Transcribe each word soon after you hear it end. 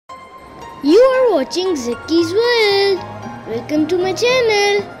You are watching Zaki's World. Welcome to my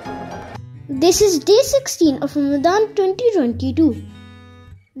channel. This is day 16 of Ramadan 2022.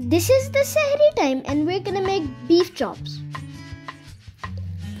 This is the sehri time and we're gonna make beef chops.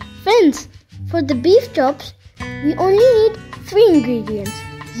 Friends, for the beef chops, we only need 3 ingredients.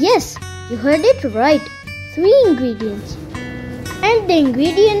 Yes, you heard it right. 3 ingredients. And the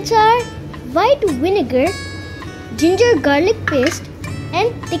ingredients are white vinegar, ginger garlic paste, and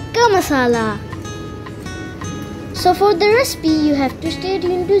tikka masala. So for the recipe, you have to stay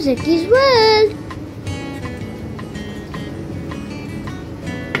tuned to Zaki's World.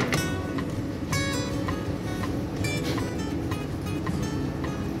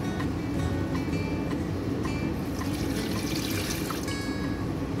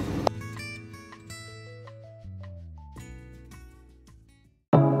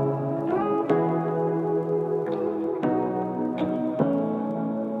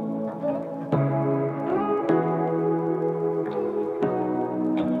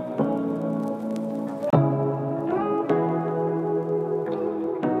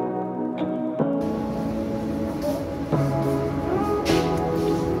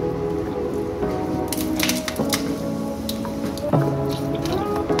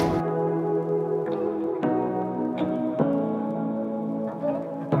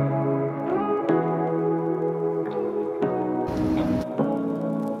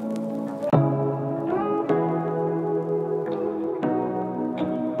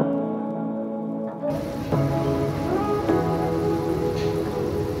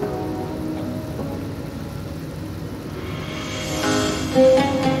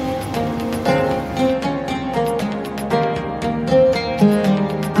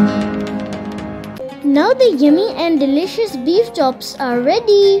 Now the yummy and delicious beef chops are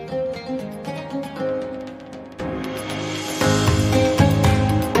ready.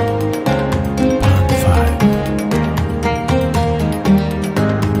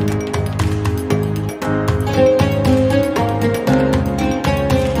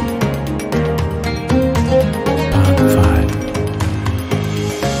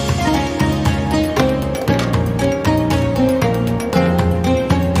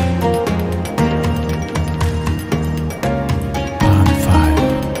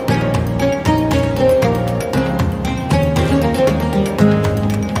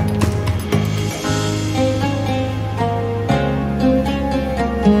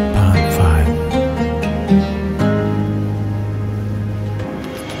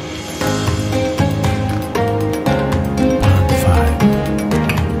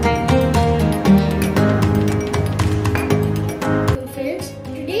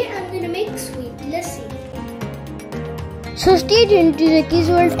 So stay tuned to Zaki's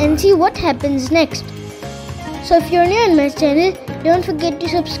World and see what happens next. So if you're new on my channel, don't forget to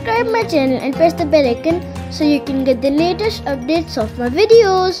subscribe my channel and press the bell icon so you can get the latest updates of my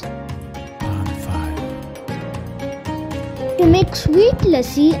videos. To make sweet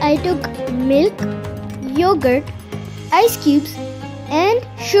lassi, I took milk, yogurt, ice cubes and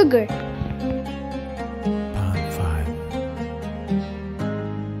sugar.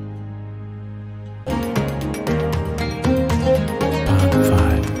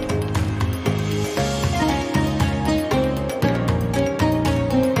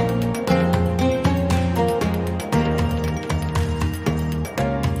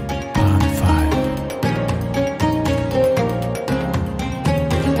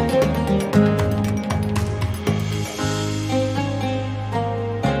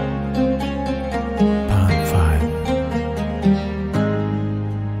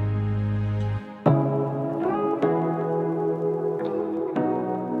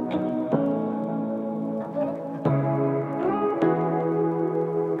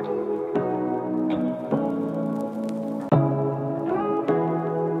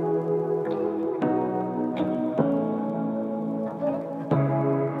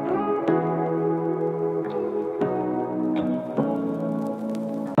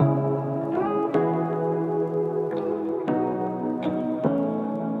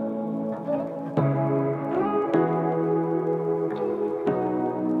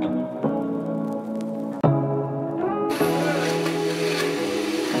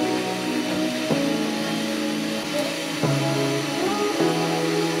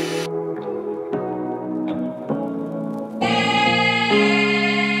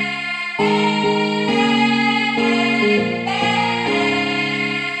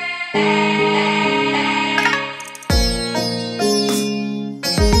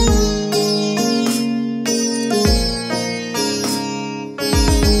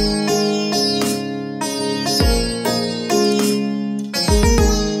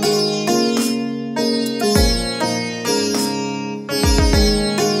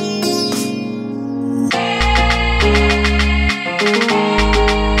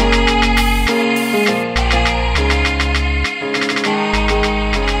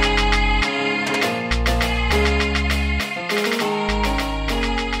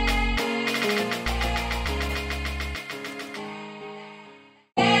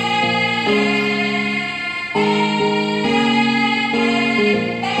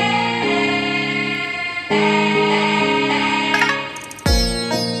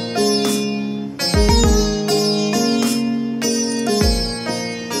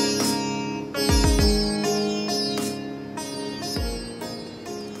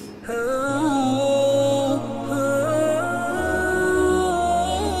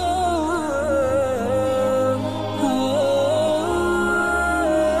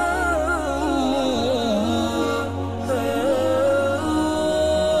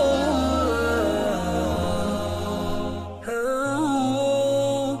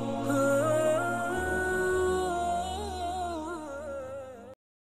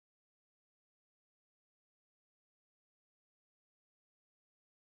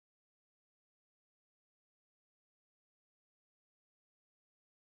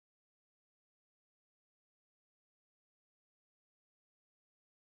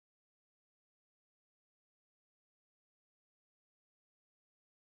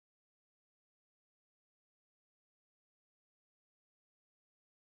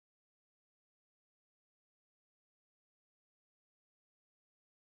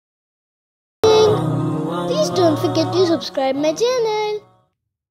 don't forget to subscribe my channel.